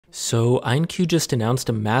So IonQ just announced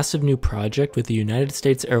a massive new project with the United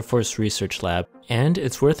States Air Force Research Lab, and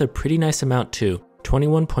it's worth a pretty nice amount too,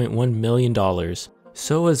 $21.1 million.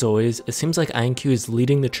 So as always, it seems like IonQ is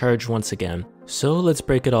leading the charge once again. So let's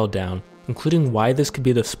break it all down, including why this could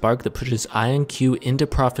be the spark that pushes IonQ into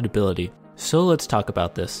profitability. So let's talk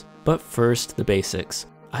about this. But first, the basics.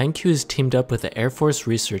 IonQ has teamed up with the Air Force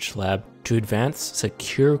Research Lab to advance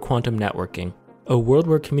secure quantum networking, a world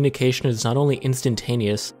where communication is not only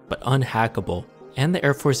instantaneous, but unhackable. And the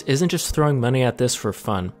Air Force isn't just throwing money at this for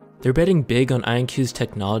fun. They're betting big on IonQ's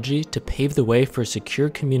technology to pave the way for secure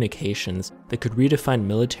communications that could redefine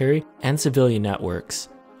military and civilian networks.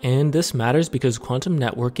 And this matters because quantum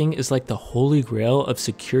networking is like the holy grail of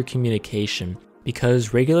secure communication,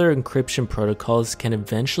 because regular encryption protocols can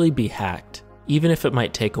eventually be hacked, even if it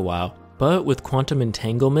might take a while. But with quantum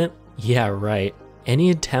entanglement, yeah right, any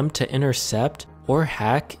attempt to intercept or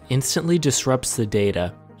hack instantly disrupts the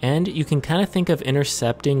data. And you can kind of think of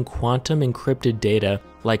intercepting quantum encrypted data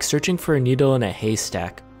like searching for a needle in a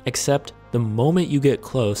haystack, except the moment you get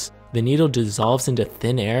close, the needle dissolves into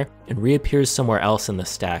thin air and reappears somewhere else in the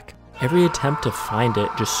stack. Every attempt to find it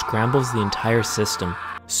just scrambles the entire system.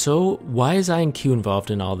 So why is IonQ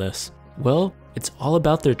involved in all this? Well, it's all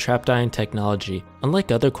about their trapped ion technology.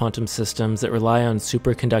 Unlike other quantum systems that rely on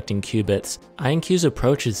superconducting qubits, IonQ's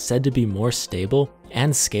approach is said to be more stable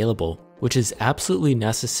and scalable, which is absolutely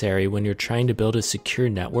necessary when you're trying to build a secure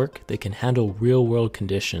network that can handle real-world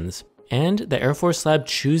conditions. And the Air Force Lab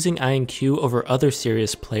choosing IonQ over other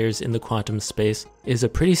serious players in the quantum space is a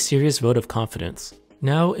pretty serious vote of confidence.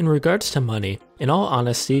 Now, in regards to money, in all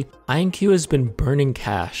honesty, IonQ has been burning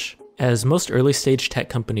cash, as most early-stage tech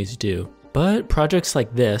companies do. But projects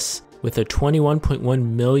like this, with a $21.1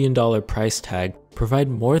 million price tag, provide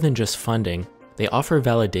more than just funding. They offer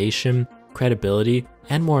validation, credibility,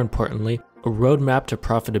 and more importantly, a roadmap to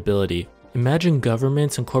profitability. Imagine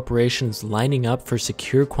governments and corporations lining up for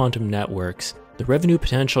secure quantum networks. The revenue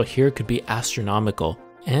potential here could be astronomical.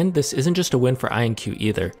 And this isn't just a win for IonQ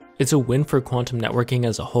either. It's a win for quantum networking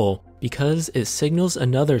as a whole, because it signals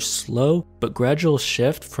another slow but gradual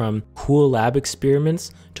shift from cool lab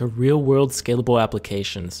experiments to real-world scalable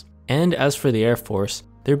applications. And as for the Air Force,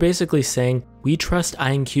 they're basically saying, we trust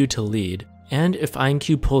IonQ to lead, and if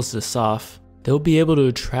IonQ pulls this off, they'll be able to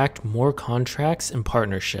attract more contracts and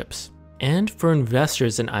partnerships. And for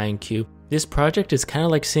investors in IonQ, this project is kind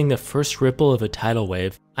of like seeing the first ripple of a tidal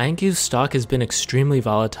wave. IonQ's stock has been extremely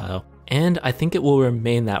volatile, and I think it will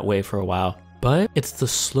remain that way for a while. But it's the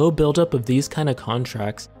slow buildup of these kind of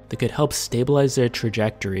contracts that could help stabilize their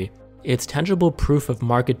trajectory. It's tangible proof of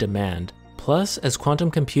market demand. Plus, as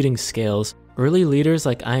quantum computing scales, early leaders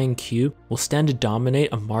like IonQ will stand to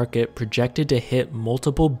dominate a market projected to hit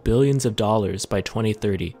multiple billions of dollars by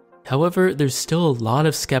 2030. However, there's still a lot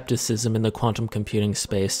of skepticism in the quantum computing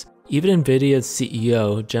space. Even Nvidia's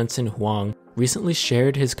CEO, Jensen Huang, recently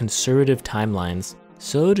shared his conservative timelines.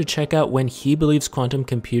 So to check out when he believes quantum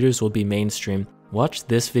computers will be mainstream, watch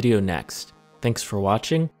this video next. Thanks for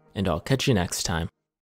watching, and I'll catch you next time.